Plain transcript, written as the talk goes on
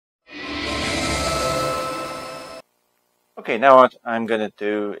Okay, now what I'm going to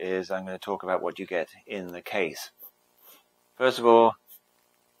do is I'm going to talk about what you get in the case. First of all,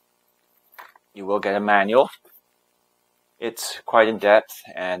 you will get a manual. It's quite in depth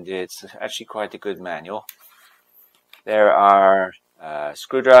and it's actually quite a good manual. There are a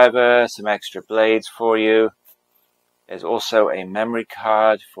screwdriver, some extra blades for you. There's also a memory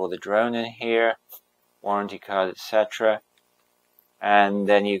card for the drone in here, warranty card, etc. And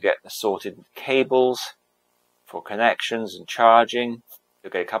then you get assorted cables for connections and charging.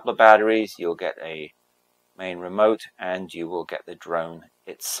 You'll get a couple of batteries, you'll get a main remote, and you will get the drone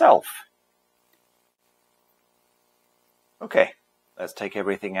itself. Okay, let's take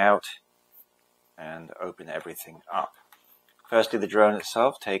everything out and open everything up. Firstly, the drone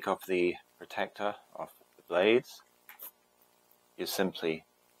itself, take off the protector off the blades. You simply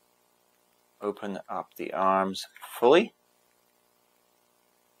open up the arms fully,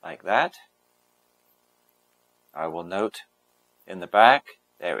 like that. I will note in the back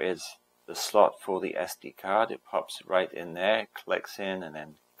there is the slot for the SD card. It pops right in there, clicks in, and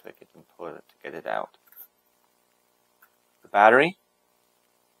then click it and pull it to get it out. The battery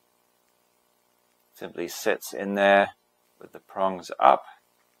simply sits in there with the prongs up.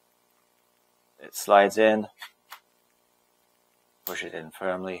 It slides in, push it in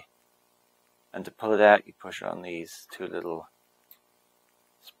firmly, and to pull it out you push it on these two little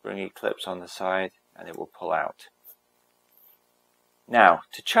springy clips on the side and it will pull out. Now,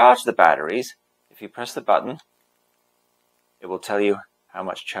 to charge the batteries, if you press the button, it will tell you how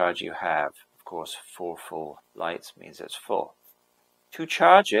much charge you have. Of course, 4 full lights means it's full. To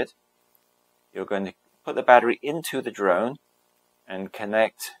charge it, you're going to put the battery into the drone and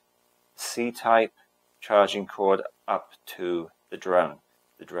connect C-type charging cord up to the drone.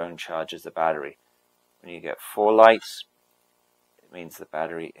 The drone charges the battery. When you get 4 lights, it means the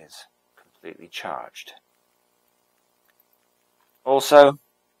battery is completely charged. Also,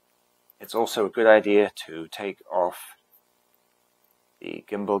 it's also a good idea to take off the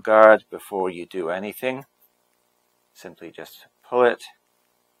gimbal guard before you do anything. Simply just pull it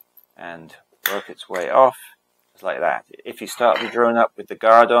and work its way off, just like that. If you start the drone up with the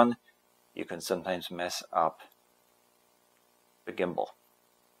guard on, you can sometimes mess up the gimbal.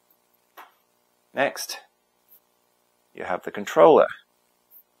 Next, you have the controller.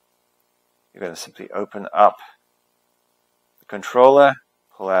 You're going to simply open up the controller,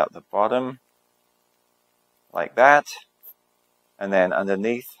 pull out the bottom like that, and then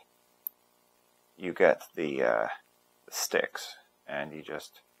underneath you get the sticks, and you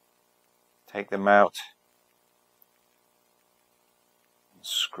just take them out and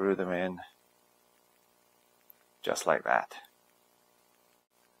screw them in just like that.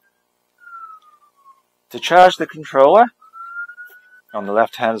 To charge the controller, on the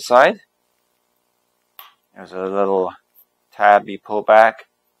left hand side there's a little tab you pull back.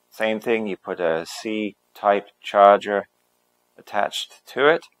 Same thing, you put a C-type charger attached to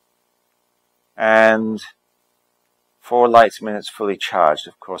it, and 4 lights mean it's fully charged.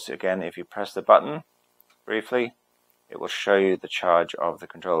 Of course, again, if you press the button briefly, it will show you the charge of the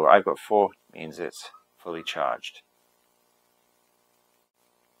controller. I've got 4, means it's fully charged.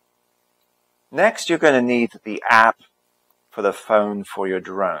 Next, you're going to need the app for the phone for your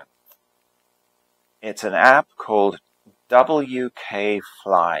drone. It's an app called WK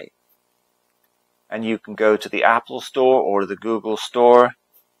Fly, and you can go to the Apple Store or the Google Store,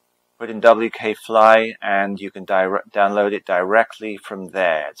 put in WK Fly, and you can download it directly from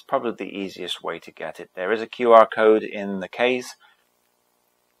there. It's probably the easiest way to get it. There is a QR code in the case,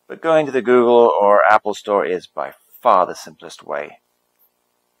 but going to the Google or Apple Store is by far the simplest way.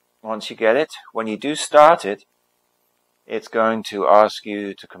 Once you get it, when you do start it, it's going to ask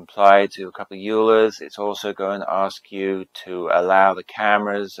you to comply to a couple of EULAs. It's also going to ask you to allow the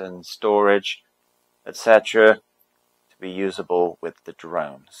cameras and storage, etc., to be usable with the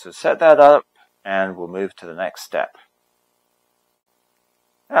drone. So set that up and we'll move to the next step.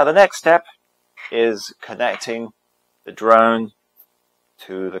 Now the next step is connecting the drone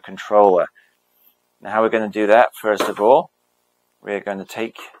to the controller. Now how we're going to do that, first of all, we're going to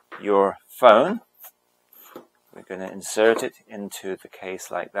take your phone. We're going to insert it into the case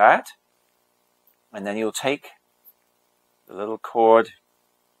like that, and then you'll take the little cord.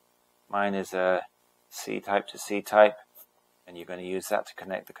 Mine is a C-type to C-type, and you're going to use that to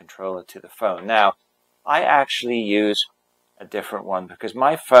connect the controller to the phone. Now, I actually use a different one because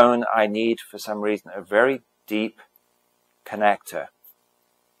my phone, I need for some reason a very deep connector.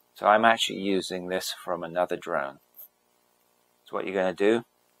 So I'm actually using this from another drone. So what you're going to do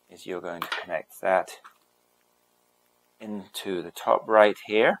is you're going to connect that into the top right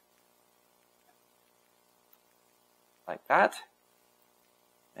here. like that.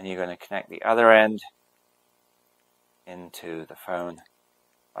 And you're going to connect the other end into the phone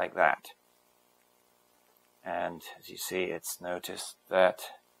like that. And as you see, it's noticed that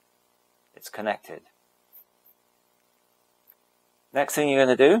it's connected. Next thing you're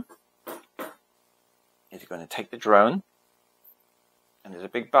going to do is you're going to take the drone, and there's a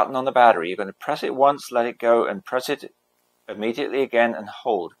big button on the battery. You're going to press it once, let it go, and press it immediately again and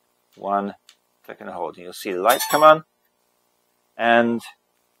hold. One, click and hold. And you'll see the lights come on and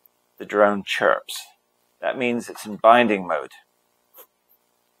the drone chirps. That means it's in binding mode.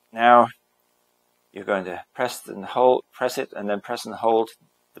 Now you're going to press it and then press and hold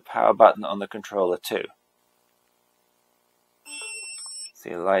the power button on the controller too. See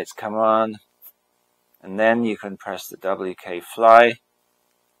the lights come on, and then you can press the WK fly,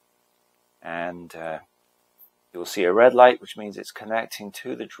 and you'll see a red light, which means it's connecting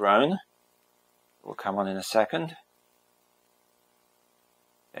to the drone. It will come on in a second.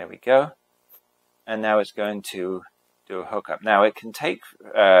 There we go. And now it's going to do a hookup. Now it can take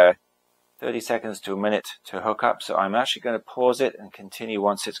 30 seconds to a minute to hook up, so I'm actually going to pause it and continue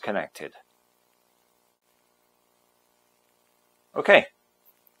once it's connected. Okay,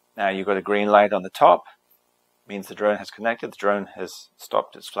 now you've got a green light on the top. Means the drone has connected, the drone has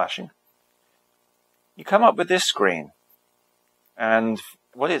stopped its flashing. You come up with this screen, and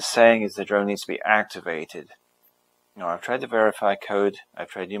what it's saying is the drone needs to be activated. You know, I've tried to verify code, I've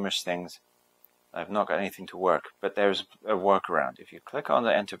tried numerous things, I've not got anything to work, but there's a workaround. If you click on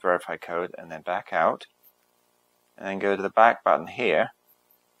the enter verify code and then back out, and then go to the back button here,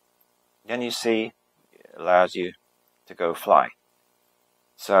 then you see it allows you to go fly.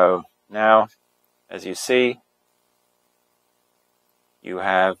 So now, as you see, you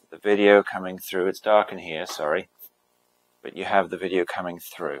have the video coming through. It's dark in here, sorry, but you have the video coming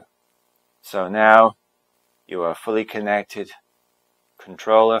through. So now you are fully connected,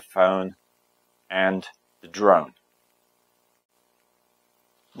 controller, phone, and the drone.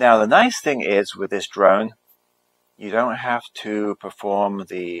 Now the nice thing is with this drone, you don't have to perform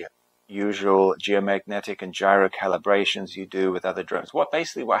the usual geomagnetic and gyro calibrations you do with other drones.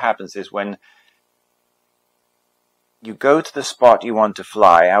 Basically what happens is when you go to the spot you want to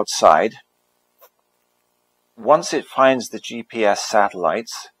fly outside, once it finds the GPS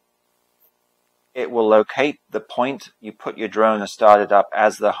satellites, it will locate the point you put your drone or started up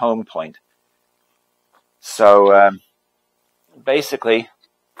as the home point. So basically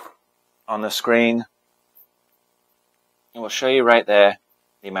on the screen it will show you right there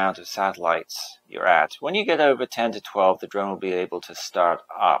the amount of satellites you're at. When you get over 10 to 12, the drone will be able to start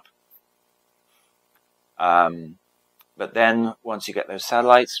up. But then once you get those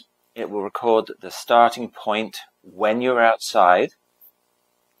satellites, it will record the starting point when you're outside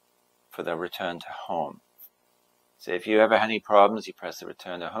for the return to home. So if you ever have any problems, you press the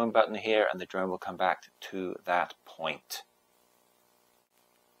return to home button here and the drone will come back to that point.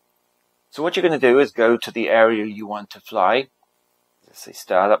 So what you're going to do is go to the area you want to fly. Let's say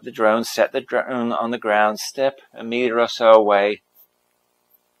start up the drone, set the drone on the ground, step a meter or so away,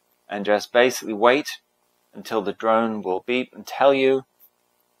 and just basically wait until the drone will beep and tell you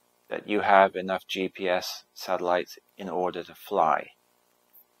that you have enough GPS satellites in order to fly.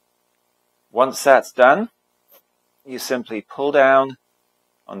 Once that's done, you simply pull down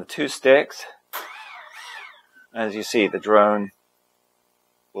on the two sticks. As you see, the drone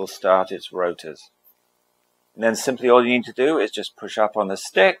will start its rotors. And then simply all you need to do is just push up on the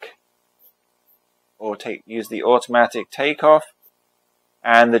stick or use the automatic takeoff,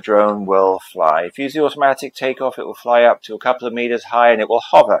 and the drone will fly. If you use the automatic takeoff, it will fly up to a couple of meters high and it will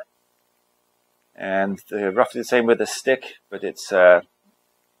hover. And roughly the same with the stick, but it's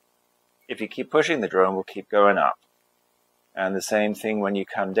if you keep pushing, the drone will keep going up. And the same thing when you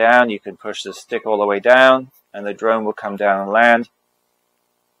come down, you can push the stick all the way down and the drone will come down and land.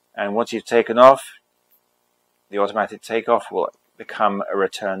 And once you've taken off, the automatic takeoff will become a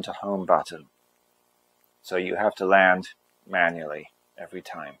return to home button. So you have to land manually every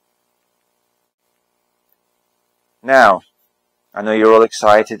time. Now, I know you're all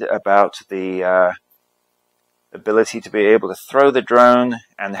excited about the ability to be able to throw the drone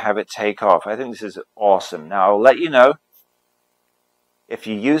and have it take off. I think this is awesome. Now, I'll let you know, if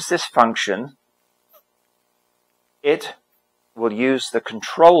you use this function, it will use the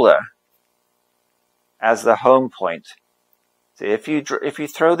controller as the home point. So if you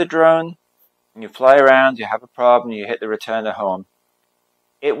throw the drone and you fly around, you have a problem, you hit the return to home,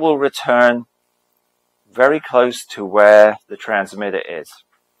 it will return very close to where the transmitter is.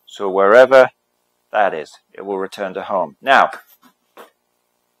 So wherever that is, it will return to home. Now,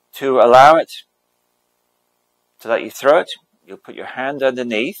 to allow it to let you throw it, you'll put your hand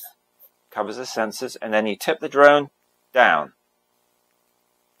underneath, covers the sensors, and then you tip the drone down.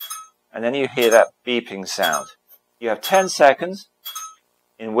 And then you hear that beeping sound. You have 10 seconds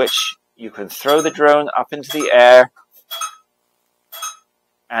in which you can throw the drone up into the air,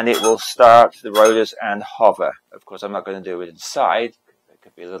 and it will start the rotors and hover. Of course, I'm not going to do it inside. It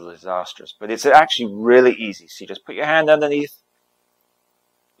could be a little disastrous, but it's actually really easy. So you just put your hand underneath.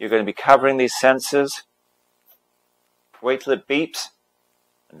 You're going to be covering these sensors. Wait till it beeps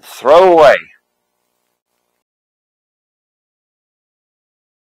and throw away.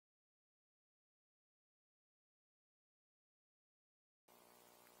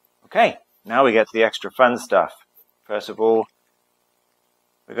 Okay, now we get to the extra fun stuff. First of all,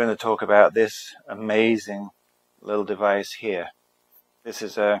 we're going to talk about this amazing little device here. This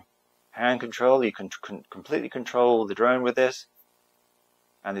is a hand control. You can completely control the drone with this.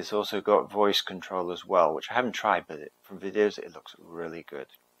 And it's also got voice control as well, which I haven't tried, but from videos it looks really good.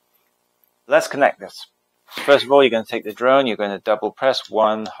 Let's connect this. First of all, you're going to take the drone, you're going to double press,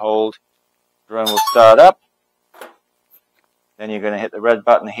 one, hold, drone will start up. Then you're going to hit the red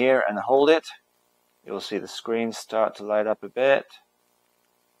button here and hold it. You'll see the screen start to light up a bit.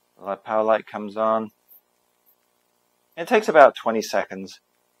 The power light comes on. It takes about 20 seconds.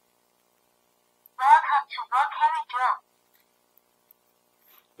 Welcome to Work Drone.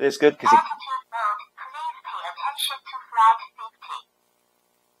 It's good because Attitude mode. Please pay attention to flight safety.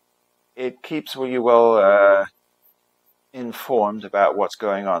 it keeps you well informed about what's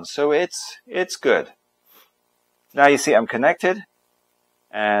going on. So it's good. Now you see I'm connected,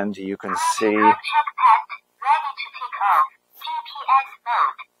 and you can see. Check test. Ready to take off. GPS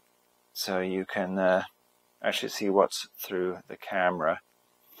mode. So you can actually see what's through the camera,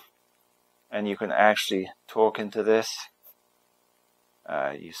 and you can actually talk into this.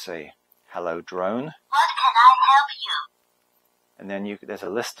 You say, "Hello, drone." What can I help you? And then there's a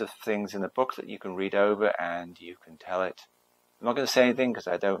list of things in the book that you can read over, and you can tell it. I'm not going to say anything because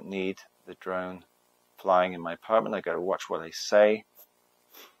I don't need the drone flying in my apartment. I've got to watch what I say.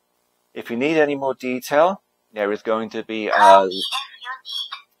 If you need any more detail, there is going to be a...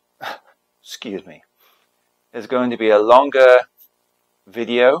 Excuse me. There's going to be a longer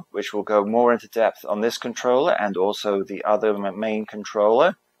video which will go more into depth on this controller and also the other main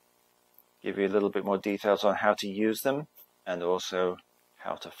controller. Give you a little bit more details on how to use them and also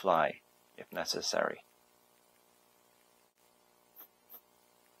how to fly if necessary.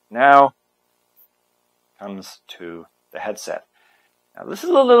 Now comes to the headset. Now this is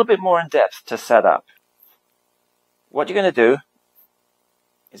a little bit more in depth to set up. What you're going to do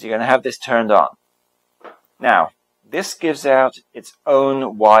is you're going to have this turned on. Now, this gives out its own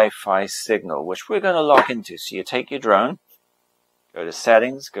Wi-Fi signal, which we're going to lock into. So you take your drone, go to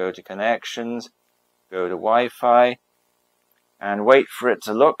settings, go to connections, go to Wi-Fi, and wait for it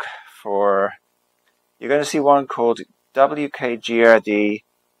to look for, you're going to see one called WKGRD,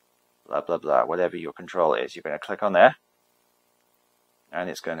 blah, blah, blah, whatever your control is. You're going to click on there, and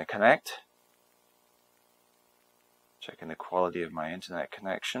it's going to connect. Checking the quality of my internet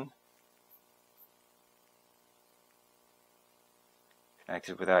connection.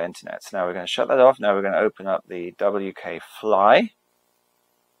 Connected with our internet. So now we're going to shut that off. Now we're going to open up the WK Fly.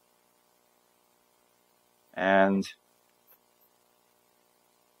 And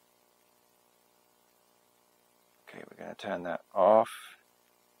okay, we're going to turn that off.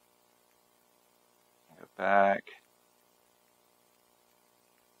 Go back.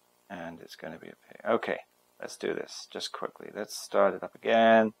 And it's going to be okay. Okay, let's do this just quickly. Let's start it up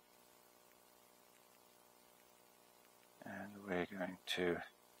again. And we're going to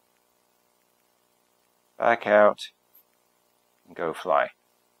back out and go fly.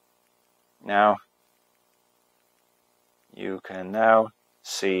 Now, you can now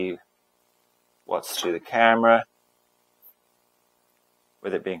see what's through the camera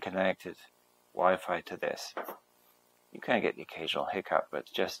with it being connected Wi-Fi to this. You can get the occasional hiccup, but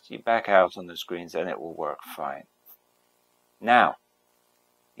just you back out on the screens and it will work fine. Now,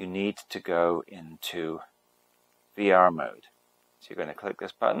 you need to go into VR mode. So you're going to click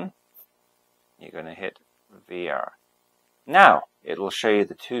this button, you're going to hit VR. Now, it will show you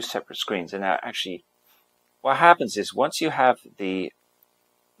the two separate screens. And now, actually, what happens is once you have the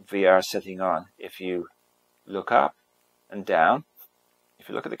VR setting on, if you look up and down, if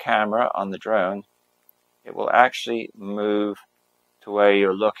you look at the camera on the drone, it will actually move to where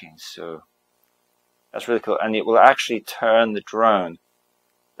you're looking. So that's really cool. And it will actually turn the drone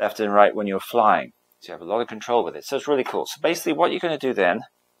left and right when you're flying. So you have a lot of control with it. So it's really cool. So basically what you're going to do then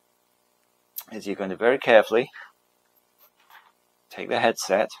is you're going to very carefully take the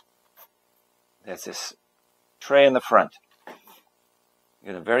headset. There's this tray in the front.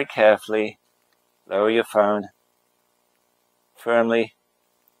 You're going to very carefully lower your phone firmly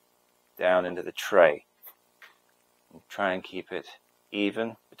down into the tray. And try and keep it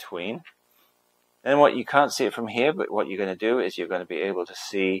even between. Then what you can't see it from here, but what you're going to do is you're going to be able to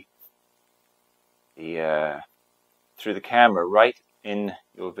see the through the camera right in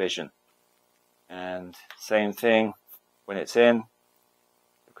your vision. And same thing when it's in,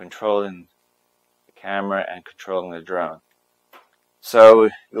 you're controlling the camera and controlling the drone. So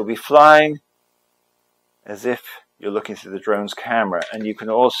you'll be flying as if you're looking through the drone's camera, and you can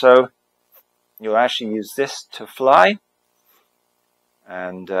also, you'll actually use this to fly,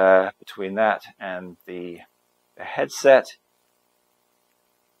 and between that and the headset,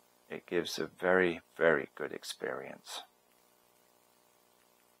 it gives a very, very good experience.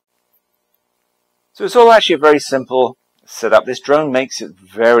 So it's all actually a very simple setup. This drone makes it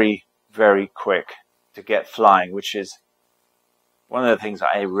very, very quick to get flying, which is one of the things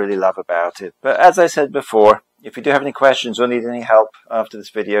I really love about it. But as I said before, if you do have any questions or need any help after this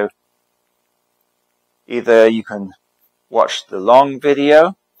video, either you can watch the long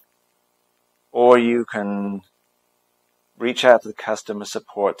video or you can reach out to the customer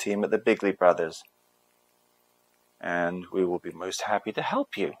support team at the Bigley Brothers, and we will be most happy to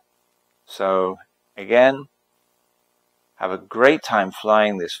help you. So again, have a great time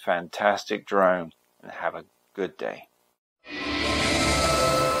flying this fantastic drone and have a good day.